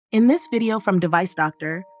In this video from Device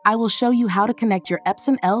Doctor, I will show you how to connect your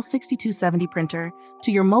Epson L6270 printer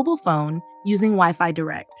to your mobile phone using Wi-Fi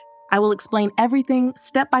Direct. I will explain everything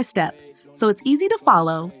step by step, so it's easy to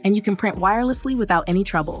follow and you can print wirelessly without any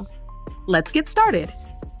trouble. Let's get started.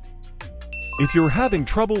 If you're having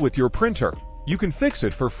trouble with your printer, you can fix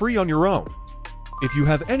it for free on your own. If you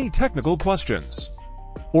have any technical questions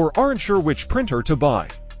or aren't sure which printer to buy,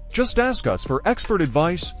 just ask us for expert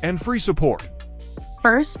advice and free support.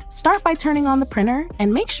 First, start by turning on the printer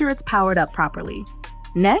and make sure it's powered up properly.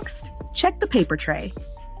 Next, check the paper tray.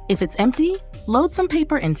 If it's empty, load some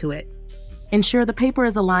paper into it. Ensure the paper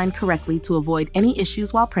is aligned correctly to avoid any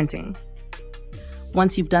issues while printing.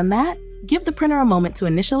 Once you've done that, give the printer a moment to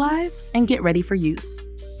initialize and get ready for use.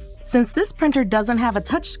 Since this printer doesn't have a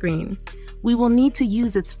touchscreen, we will need to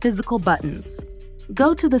use its physical buttons.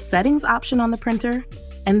 Go to the Settings option on the printer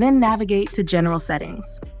and then navigate to General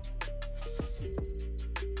Settings.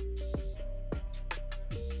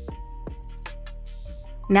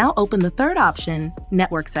 Now open the third option,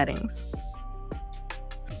 Network Settings.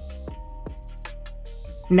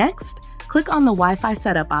 Next, click on the Wi-Fi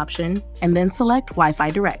Setup option and then select Wi-Fi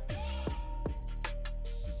Direct.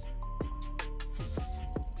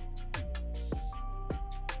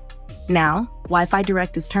 Now, Wi-Fi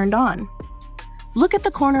Direct is turned on. Look at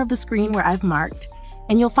the corner of the screen where I've marked,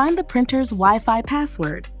 and you'll find the printer's Wi-Fi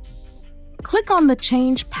password. Click on the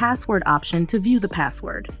Change Password option to view the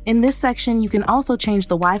password. In this section, you can also change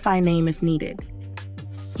the Wi-Fi name if needed.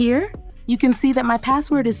 Here, you can see that my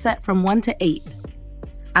password is set from 1 to 8.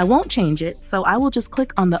 I won't change it, so I will just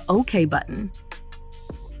click on the OK button.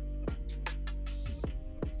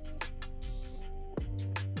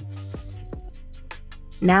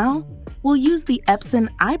 Now, we'll use the Epson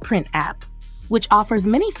iPrint app, which offers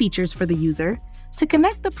many features for the user to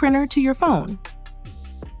connect the printer to your phone.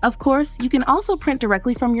 Of course, you can also print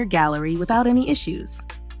directly from your gallery without any issues.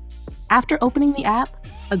 After opening the app,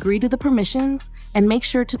 agree to the permissions and make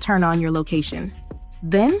sure to turn on your location.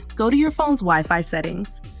 Then, go to your phone's Wi-Fi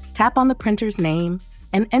settings, tap on the printer's name,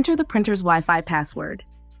 and enter the printer's Wi-Fi password.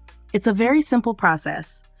 It's a very simple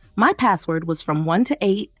process. My password was from 1 to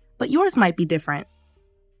 8, but yours might be different.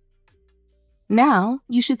 Now,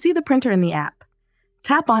 you should see the printer in the app.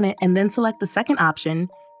 Tap on it and then select the second option,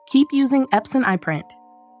 Keep using Epson iPrint.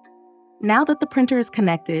 Now that the printer is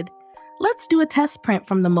connected, let's do a test print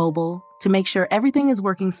from the mobile to make sure everything is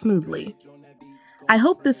working smoothly. I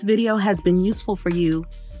hope this video has been useful for you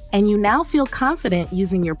and you now feel confident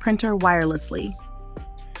using your printer wirelessly.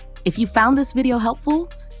 If you found this video helpful,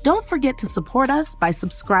 don't forget to support us by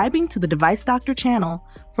subscribing to the Device Doctor channel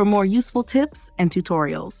for more useful tips and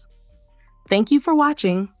tutorials. Thank you for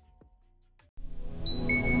watching.